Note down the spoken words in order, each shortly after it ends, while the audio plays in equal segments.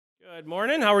Good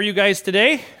morning. How are you guys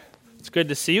today? It's good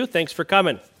to see you. Thanks for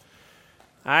coming.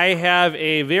 I have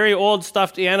a very old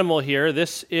stuffed animal here.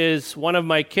 This is one of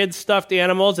my kids' stuffed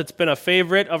animals. It's been a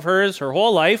favorite of hers her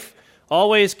whole life,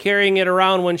 always carrying it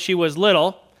around when she was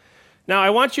little. Now, I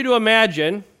want you to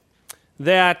imagine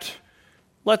that,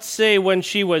 let's say when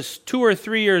she was 2 or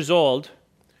 3 years old,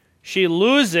 she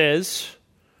loses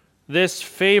this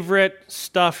favorite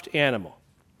stuffed animal.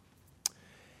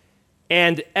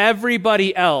 And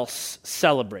everybody else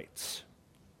celebrates.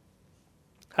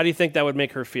 How do you think that would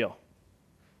make her feel?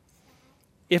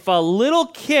 If a little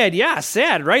kid,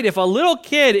 sad, right? If a little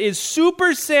kid is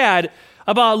super sad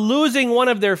about losing one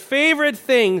of their favorite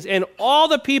things and all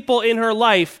the people in her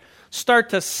life start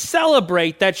to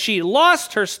celebrate that she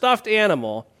lost her stuffed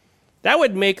animal, that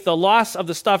would make the loss of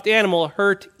the stuffed animal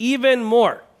hurt even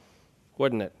more,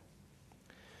 wouldn't it?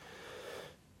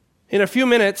 In a few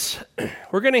minutes,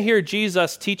 we're going to hear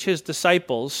Jesus teach his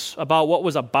disciples about what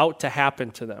was about to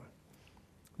happen to them.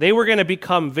 They were going to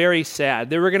become very sad.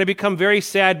 They were going to become very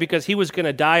sad because he was going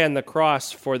to die on the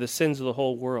cross for the sins of the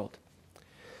whole world.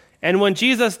 And when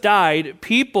Jesus died,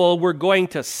 people were going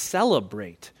to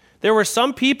celebrate. There were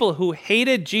some people who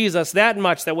hated Jesus that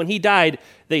much that when he died,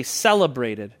 they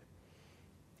celebrated.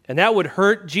 And that would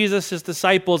hurt Jesus'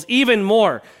 disciples even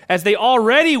more, as they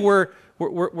already were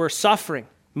suffering,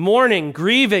 mourning,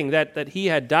 grieving that he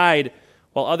had died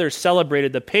while others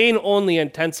celebrated. The pain only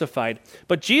intensified.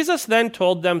 But Jesus then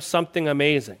told them something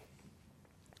amazing.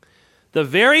 The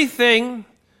very thing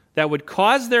that would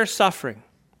cause their suffering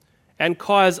and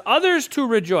cause others to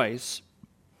rejoice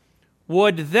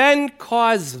would then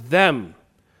cause them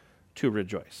to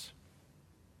rejoice.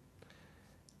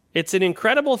 It's an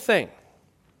incredible thing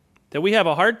that we have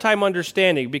a hard time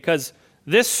understanding because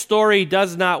this story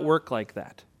does not work like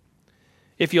that.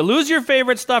 If you lose your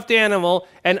favorite stuffed animal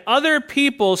and other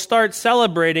people start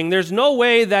celebrating, there's no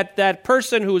way that that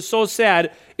person who is so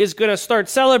sad is going to start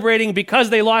celebrating because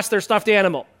they lost their stuffed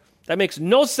animal. That makes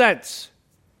no sense.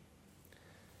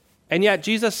 And yet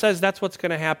Jesus says that's what's going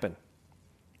to happen.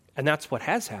 And that's what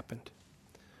has happened.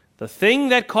 The thing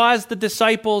that caused the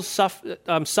disciples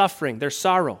suffering, their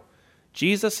sorrow,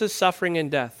 Jesus' suffering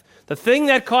and death, the thing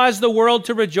that caused the world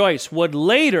to rejoice would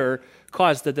later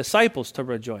cause the disciples to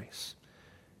rejoice.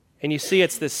 And you see,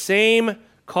 it's the same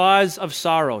cause of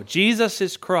sorrow,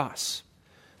 Jesus' cross,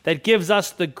 that gives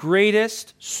us the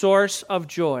greatest source of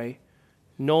joy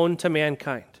known to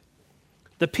mankind.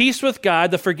 The peace with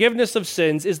God, the forgiveness of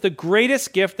sins, is the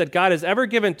greatest gift that God has ever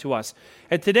given to us.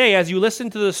 And today, as you listen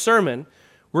to the sermon,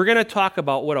 we're going to talk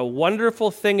about what a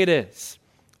wonderful thing it is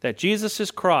that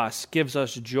Jesus' cross gives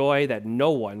us joy that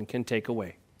no one can take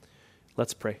away.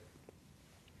 Let's pray.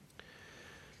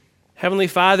 Heavenly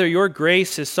Father, your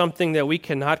grace is something that we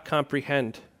cannot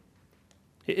comprehend.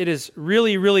 It is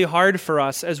really, really hard for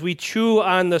us as we chew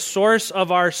on the source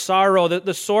of our sorrow,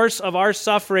 the source of our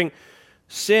suffering,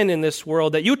 sin in this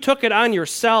world, that you took it on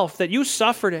yourself, that you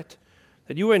suffered it,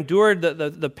 that you endured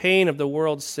the pain of the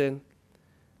world's sin.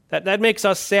 That makes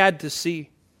us sad to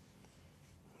see.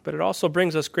 But it also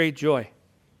brings us great joy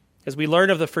as we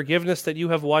learn of the forgiveness that you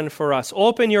have won for us.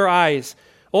 Open your eyes.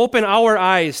 Open our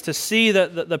eyes to see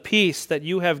the peace that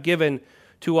you have given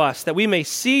to us, that we may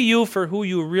see you for who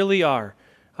you really are,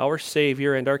 our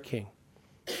Savior and our King.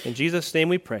 In Jesus' name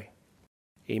we pray.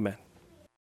 Amen.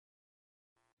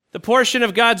 The portion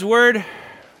of God's Word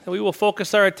that we will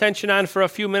focus our attention on for a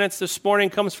few minutes this morning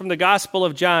comes from the Gospel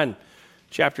of John,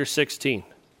 chapter 16.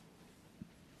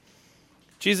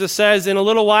 Jesus says, "In a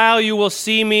little while you will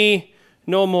see me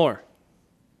no more.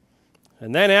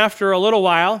 And then after a little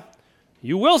while,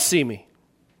 you will see me."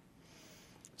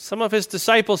 Some of his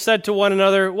disciples said to one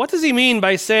another, "What does he mean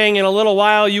by saying, 'In a little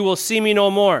while you will see me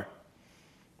no more'?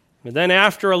 And then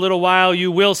after a little while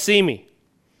you will see me.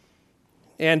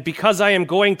 And because I am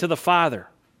going to the Father."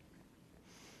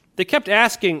 They kept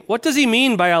asking, "What does he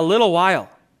mean by a little while?"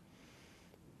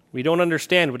 We don't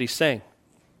understand what he's saying.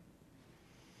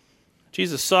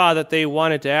 Jesus saw that they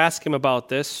wanted to ask him about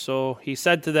this, so he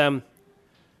said to them,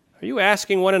 "Are you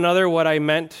asking one another what I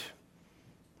meant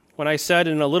when I said,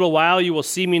 'In a little while you will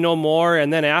see me no more,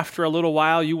 and then after a little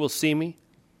while you will see me'?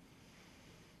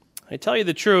 I tell you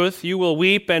the truth, you will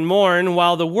weep and mourn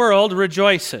while the world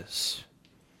rejoices.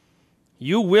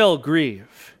 You will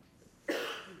grieve,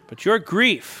 but your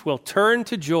grief will turn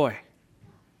to joy.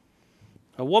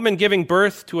 A woman giving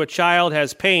birth to a child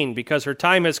has pain because her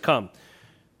time has come.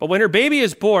 But when her baby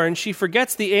is born, she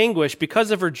forgets the anguish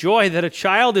because of her joy that a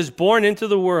child is born into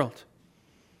the world.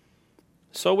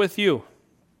 So with you.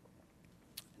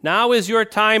 Now is your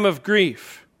time of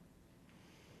grief,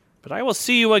 but I will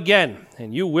see you again,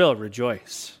 and you will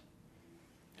rejoice.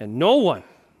 and no one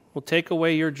will take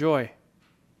away your joy.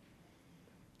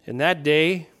 In that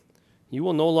day, you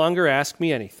will no longer ask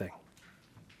me anything.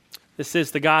 This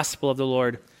is the gospel of the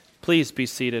Lord. Please be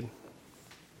seated.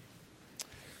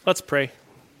 Let's pray.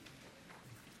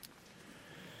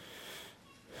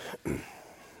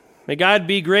 May God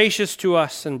be gracious to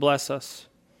us and bless us,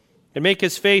 and make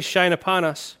his face shine upon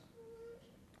us.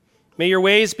 May your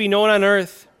ways be known on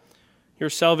earth,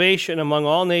 your salvation among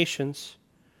all nations.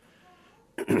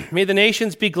 May the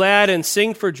nations be glad and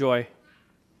sing for joy,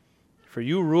 for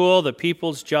you rule the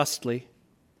peoples justly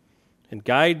and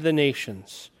guide the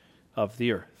nations of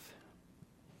the earth.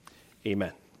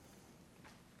 Amen.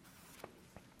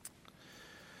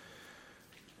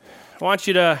 I want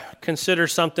you to consider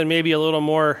something maybe a little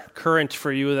more current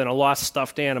for you than a lost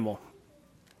stuffed animal.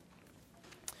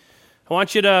 I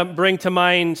want you to bring to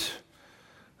mind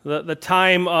the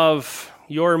time of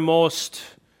your most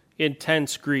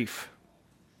intense grief.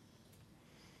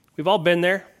 We've all been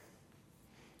there.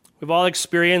 We've all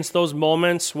experienced those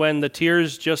moments when the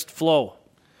tears just flow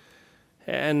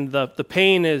and the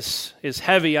pain is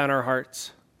heavy on our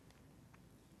hearts.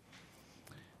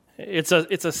 It's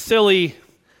a silly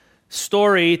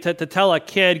story to tell a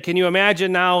kid. Can you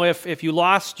imagine now if you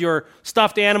lost your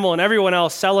stuffed animal and everyone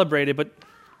else celebrated? But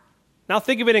now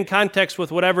think of it in context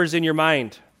with whatever's in your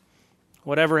mind,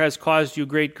 whatever has caused you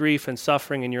great grief and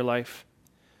suffering in your life.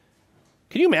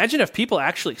 Can you imagine if people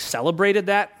actually celebrated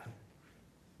that?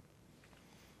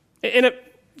 And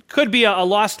it could be a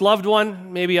lost loved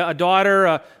one, maybe a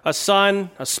daughter, a son,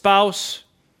 a spouse,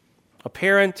 a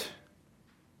parent.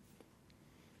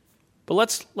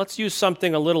 But let's use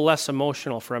something a little less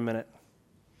emotional for a minute.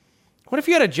 What if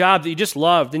you had a job that you just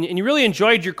loved and you really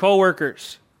enjoyed your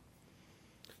coworkers?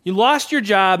 You lost your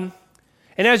job,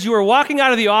 and as you were walking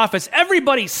out of the office,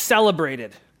 everybody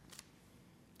celebrated.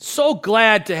 So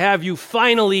glad to have you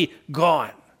finally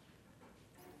gone.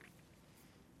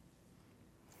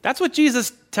 That's what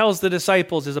Jesus tells the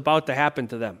disciples is about to happen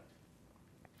to them.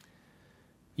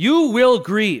 You will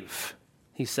grieve,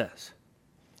 he says.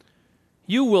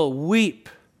 You will weep.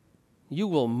 You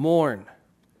will mourn.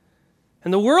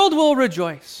 And the world will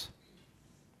rejoice.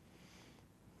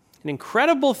 An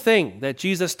incredible thing that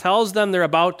Jesus tells them they're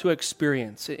about to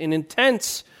experience, an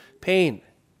intense pain.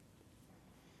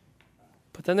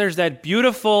 But then there's that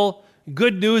beautiful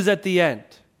good news at the end.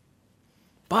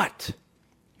 But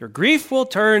your grief will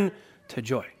turn to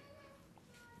joy.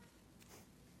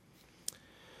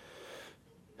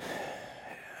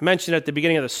 I mentioned at the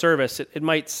beginning of the service, it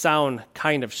might sound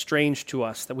kind of strange to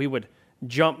us that we would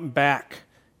jump back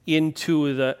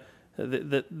into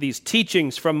these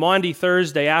teachings from Maundy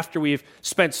Thursday after we've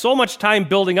spent so much time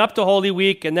building up to Holy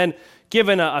Week and then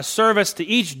given a service to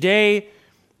each day.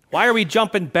 Why are we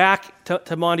jumping back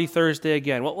to Maundy Thursday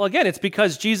again? Well, again, it's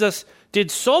because Jesus did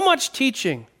so much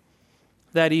teaching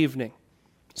that evening.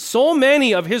 So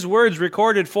many of his words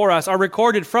recorded for us are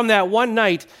recorded from that one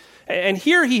night. And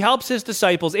here he helps his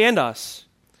disciples and us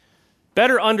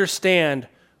better understand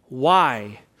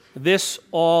why this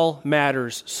all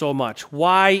matters so much,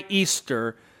 why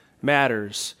Easter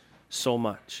matters so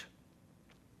much.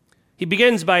 He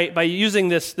begins by using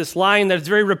this line that's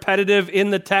very repetitive in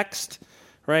the text,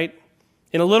 right?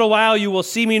 In a little while you will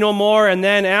see me no more, and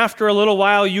then after a little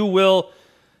while you will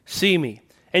see me.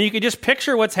 And you can just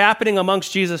picture what's happening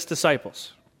amongst Jesus'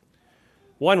 disciples.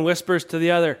 One whispers to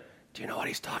the other, do you know what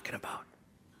he's talking about?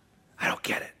 I don't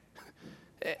get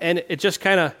it. And it just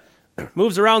kind of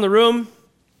moves around the room.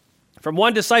 From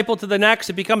one disciple to the next,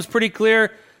 it becomes pretty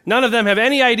clear none of them have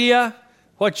any idea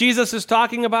what Jesus is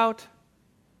talking about.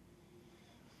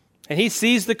 And he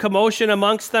sees the commotion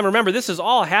amongst them. Remember, this is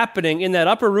all happening in that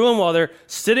upper room while they're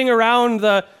sitting around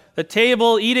the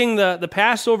table eating the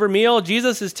Passover meal.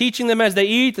 Jesus is teaching them as they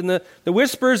eat, and the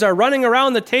whispers are running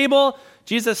around the table.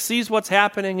 Jesus sees what's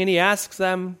happening, and he asks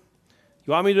them,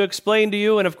 you want me to explain to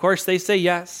you? And of course they say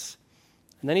yes.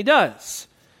 And then he does.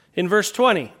 In verse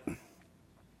 20,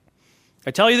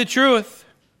 I tell you the truth,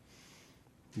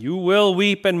 you will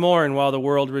weep and mourn while the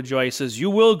world rejoices. You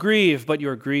will grieve, but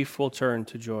your grief will turn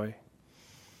to joy.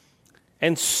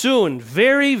 And soon,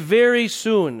 very, very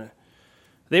soon,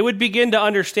 they would begin to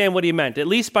understand what he meant, at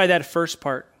least by that first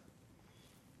part.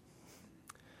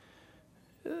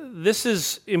 This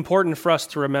is important for us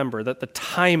to remember, that the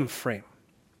time frame.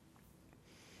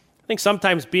 I think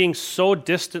sometimes being so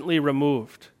distantly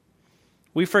removed,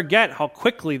 we forget how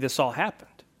quickly this all happened.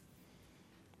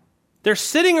 They're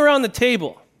sitting around the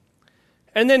table,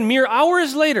 and then mere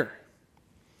hours later,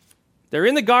 they're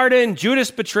in the garden,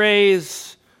 Judas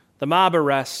betrays, the mob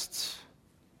arrests.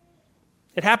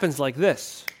 It happens like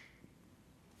this.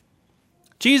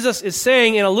 Jesus is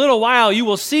saying, in a little while you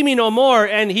will see me no more,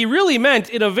 and he really meant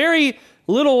in a very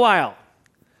little while.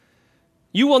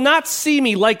 You will not see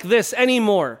me like this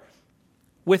anymore,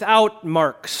 without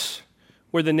marks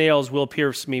where the nails will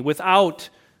pierce me, without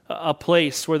a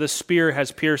place where the spear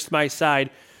has pierced my side.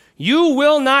 You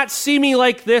will not see me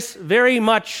like this very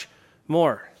much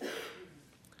more.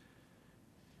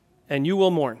 And you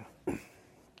will mourn.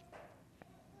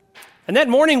 And that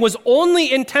mourning was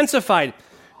only intensified.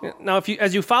 Now,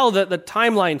 as you follow the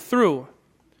timeline through,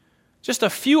 just a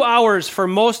few hours for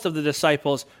most of the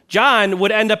disciples, John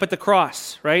would end up at the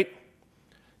cross, right?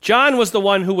 John was the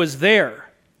one who was there.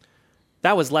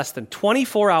 That was less than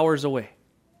 24 hours away.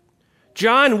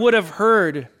 John would have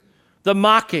heard the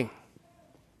mocking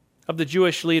of the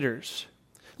Jewish leaders.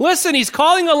 Listen, he's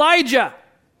calling Elijah.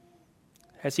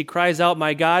 As he cries out,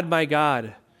 my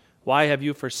God, why have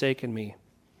you forsaken me?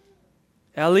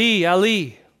 Eli,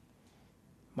 Eli,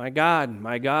 my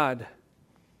God.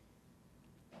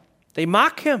 They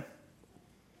mock him.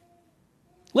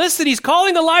 Listen, he's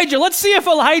calling Elijah. Let's see if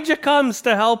Elijah comes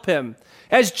to help him.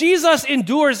 As Jesus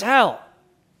endures hell,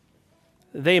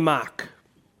 they mock.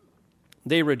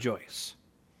 They rejoice.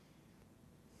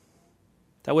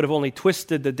 That would have only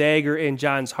twisted the dagger in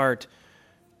John's heart.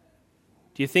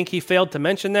 Do you think he failed to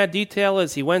mention that detail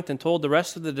as he went and told the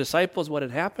rest of the disciples what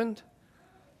had happened?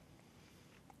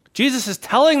 Jesus is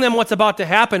telling them what's about to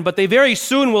happen, but they very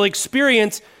soon will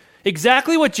experience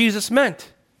exactly what Jesus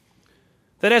meant.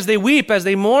 That as they weep, as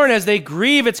they mourn, as they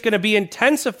grieve, it's going to be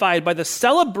intensified by the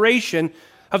celebration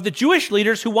of the Jewish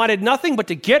leaders who wanted nothing but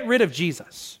to get rid of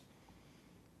Jesus.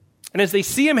 And as they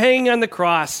see him hanging on the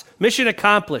cross, mission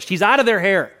accomplished. He's out of their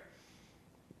hair.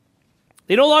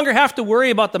 They no longer have to worry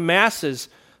about the masses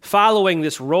following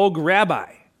this rogue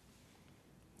rabbi.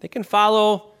 They can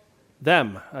follow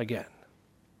them again.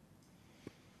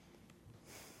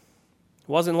 It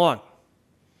wasn't long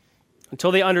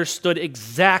until they understood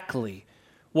exactly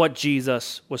what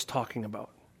Jesus was talking about.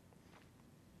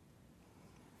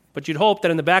 But you'd hope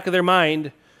that in the back of their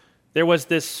mind, there was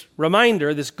this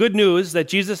reminder, this good news that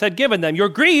Jesus had given them. Your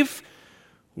grief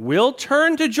will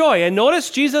turn to joy. And notice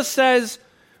Jesus says,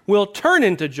 will turn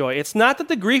into joy. It's not that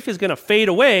the grief is going to fade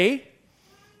away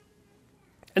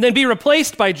and then be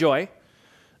replaced by joy.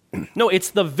 No,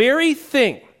 it's the very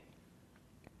thing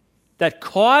that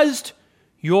caused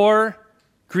your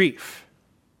grief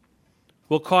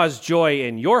will cause joy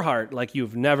in your heart like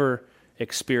you've never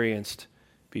experienced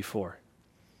before.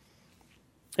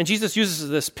 And Jesus uses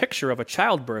this picture of a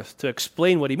childbirth to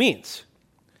explain what he means.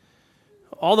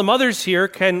 All the mothers here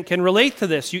can relate to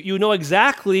this. You know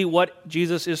exactly what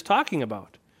Jesus is talking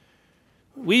about.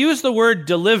 We use the word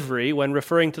delivery when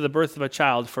referring to the birth of a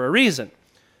child for a reason.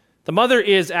 The mother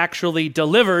is actually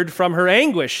delivered from her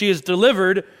anguish. She is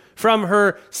delivered from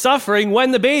her suffering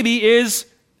when the baby is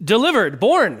delivered,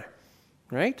 born,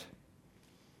 right?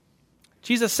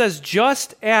 Jesus says,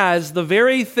 just as the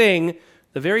very thing,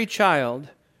 the very child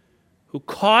who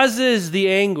causes the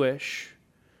anguish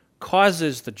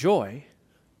causes the joy,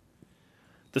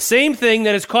 the same thing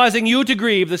that is causing you to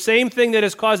grieve, the same thing that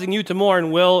is causing you to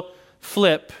mourn will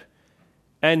flip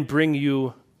and bring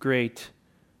you great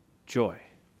joy.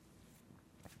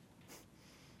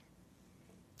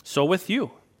 So with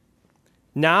you.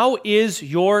 Now is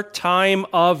your time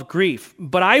of grief,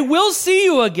 but I will see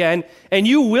you again, and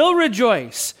you will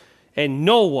rejoice, and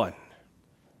no one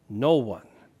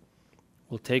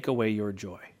will take away your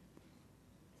joy.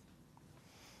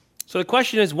 So the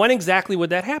question is, when exactly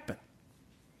would that happen?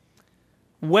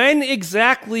 When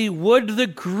exactly would the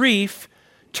grief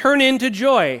turn into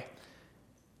joy?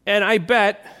 And I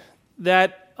bet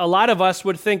that a lot of us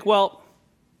would think, well,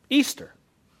 Easter.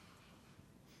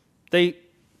 They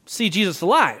see Jesus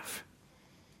alive.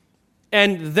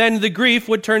 And then the grief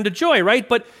would turn to joy, right?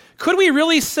 But could we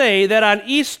really say that on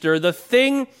Easter, the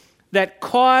thing that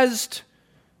caused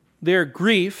their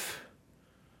grief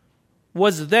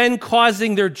was then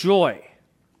causing their joy?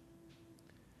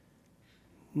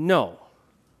 No.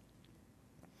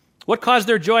 What caused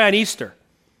their joy on Easter?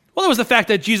 Well, it was the fact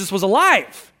that Jesus was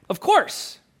alive, of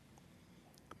course.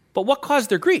 But what caused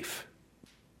their grief?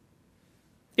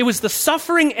 It was the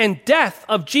suffering and death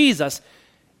of Jesus,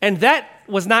 and that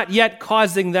was not yet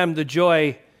causing them the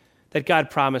joy that God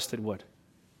promised it would.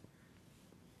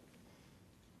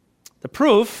 The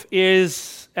proof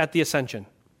is at the ascension.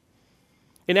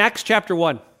 In Acts chapter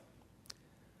 1,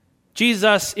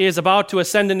 Jesus is about to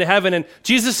ascend into heaven, and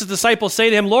Jesus' disciples say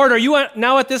to him, Lord, are you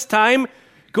now at this time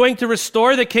going to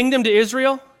restore the kingdom to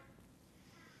Israel?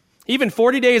 Even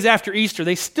 40 days after Easter,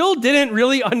 they still didn't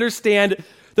really understand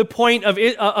the point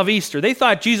of Easter. They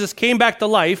thought Jesus came back to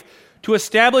life to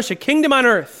establish a kingdom on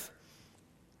earth.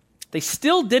 They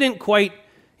still didn't quite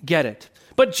get it.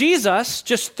 But Jesus,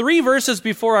 just 3 verses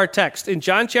before our text, in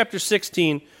John chapter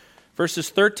 16, verses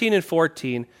 13 and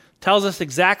 14, tells us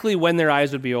exactly when their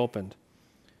eyes would be opened.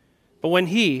 But when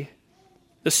he,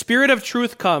 the Spirit of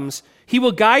truth, comes, he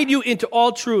will guide you into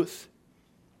all truth.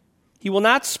 He will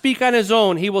not speak on his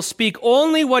own. He will speak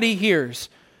only what he hears,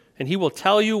 and he will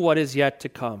tell you what is yet to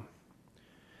come.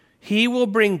 He will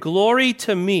bring glory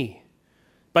to me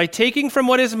by taking from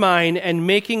what is mine and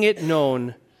making it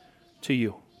known to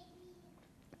you.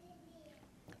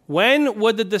 When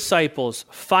would the disciples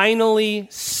finally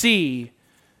see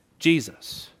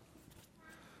Jesus?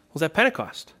 It was at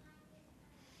Pentecost,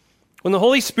 when the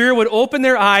Holy Spirit would open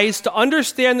their eyes to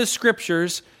understand the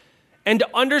Scriptures and to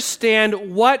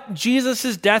understand what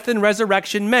Jesus' death and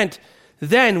resurrection meant.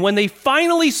 Then, when they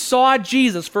finally saw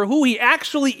Jesus for who he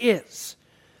actually is,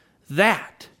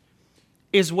 that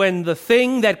is when the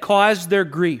thing that caused their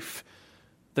grief,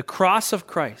 the cross of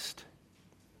Christ,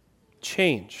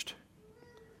 changed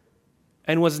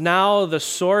and was now the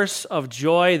source of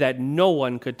joy that no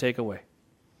one could take away.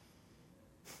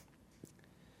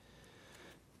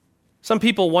 Some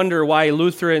people wonder why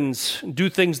Lutherans do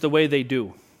things the way they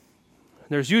do.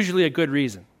 There's usually a good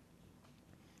reason.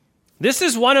 This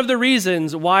is one of the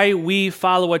reasons why we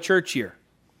follow a church year.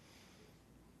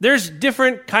 There's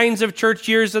different kinds of church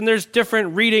years, and there's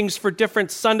different readings for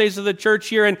different Sundays of the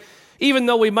church year. And even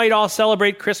though we might all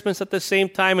celebrate Christmas at the same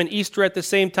time and Easter at the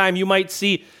same time, you might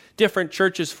see different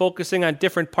churches focusing on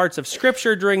different parts of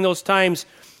Scripture during those times.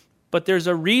 But there's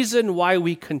a reason why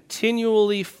we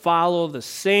continually follow the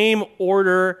same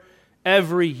order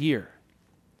every year.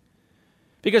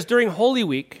 Because during Holy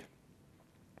Week,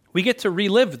 we get to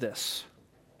relive this.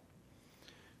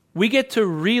 We get to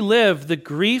relive the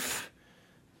grief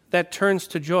that turns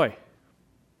to joy.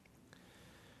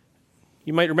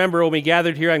 You might remember when we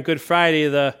gathered here on Good Friday,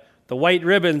 the white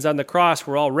ribbons on the cross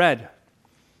were all red.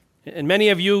 And many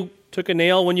of you took a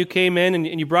nail when you came in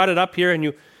and you brought it up here and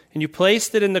you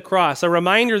placed it in the cross, a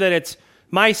reminder that it's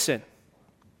my sin,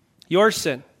 your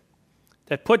sin,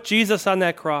 that put Jesus on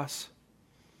that cross.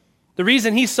 The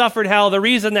reason he suffered hell, the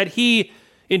reason that he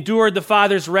endured the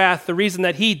Father's wrath, the reason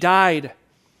that he died,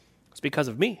 is because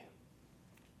of me.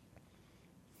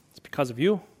 It's because of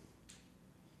you.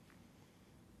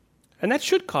 And that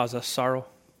should cause us sorrow.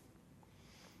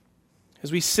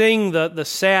 As we sing the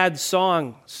sad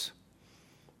songs,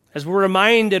 as we're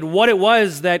reminded what it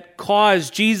was that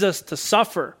caused Jesus to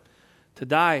suffer, to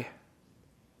die,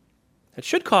 it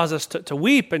should cause us to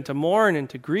weep and to mourn and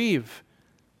to grieve.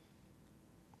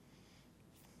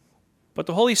 But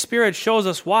the Holy Spirit shows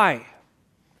us why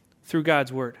through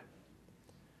God's Word.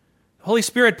 The Holy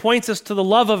Spirit points us to the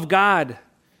love of God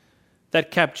that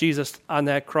kept Jesus on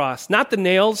that cross. Not the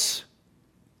nails,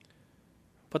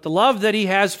 but the love that he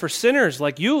has for sinners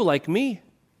like you, like me.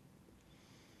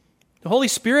 The Holy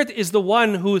Spirit is the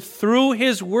one who, through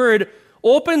his Word,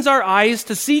 opens our eyes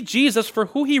to see Jesus for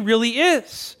who he really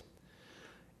is.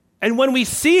 And when we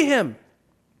see him,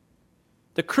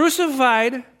 the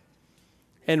crucified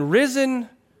and risen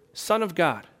Son of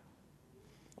God,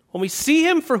 when we see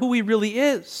him for who he really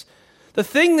is, the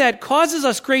thing that causes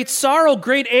us great sorrow,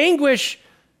 great anguish,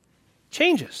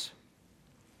 changes.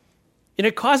 And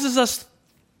it causes us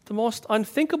the most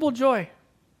unthinkable joy.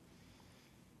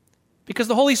 Because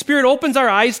the Holy Spirit opens our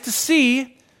eyes to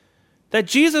see that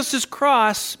Jesus'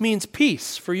 cross means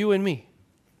peace for you and me.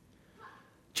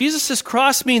 Jesus'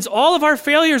 cross means all of our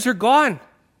failures are gone.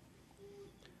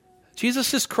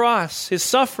 Jesus' cross, his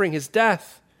suffering, his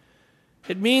death,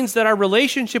 it means that our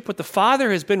relationship with the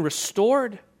Father has been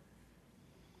restored.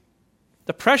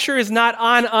 The pressure is not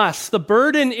on us. The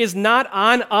burden is not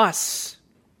on us.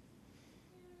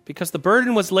 Because the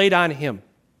burden was laid on him.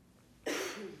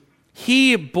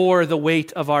 He bore the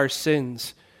weight of our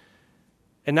sins.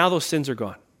 And now those sins are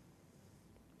gone.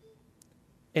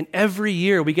 And every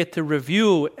year we get to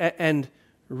review and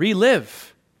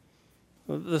relive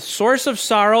the source of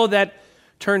sorrow that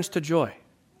turns to joy.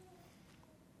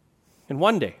 And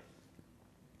one day,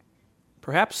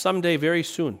 perhaps someday very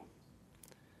soon,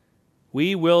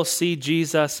 we will see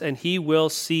Jesus and he will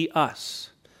see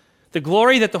us. The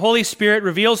glory that the Holy Spirit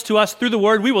reveals to us through the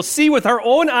Word, we will see with our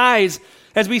own eyes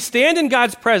as we stand in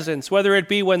God's presence, whether it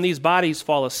be when these bodies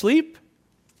fall asleep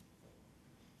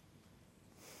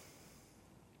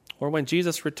or when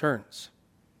Jesus returns.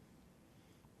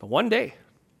 But one day,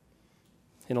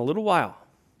 in a little while,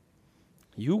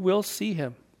 you will see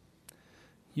him.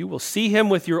 You will see him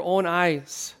with your own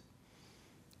eyes.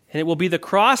 And it will be the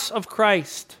cross of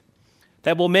Christ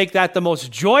that will make that the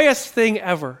most joyous thing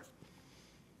ever.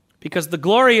 Because the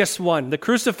glorious one, the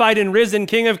crucified and risen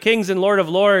King of kings and Lord of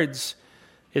lords,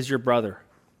 is your brother.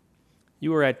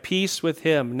 You are at peace with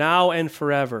him now and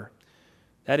forever.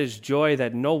 That is joy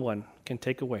that no one can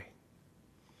take away.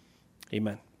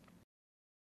 Amen.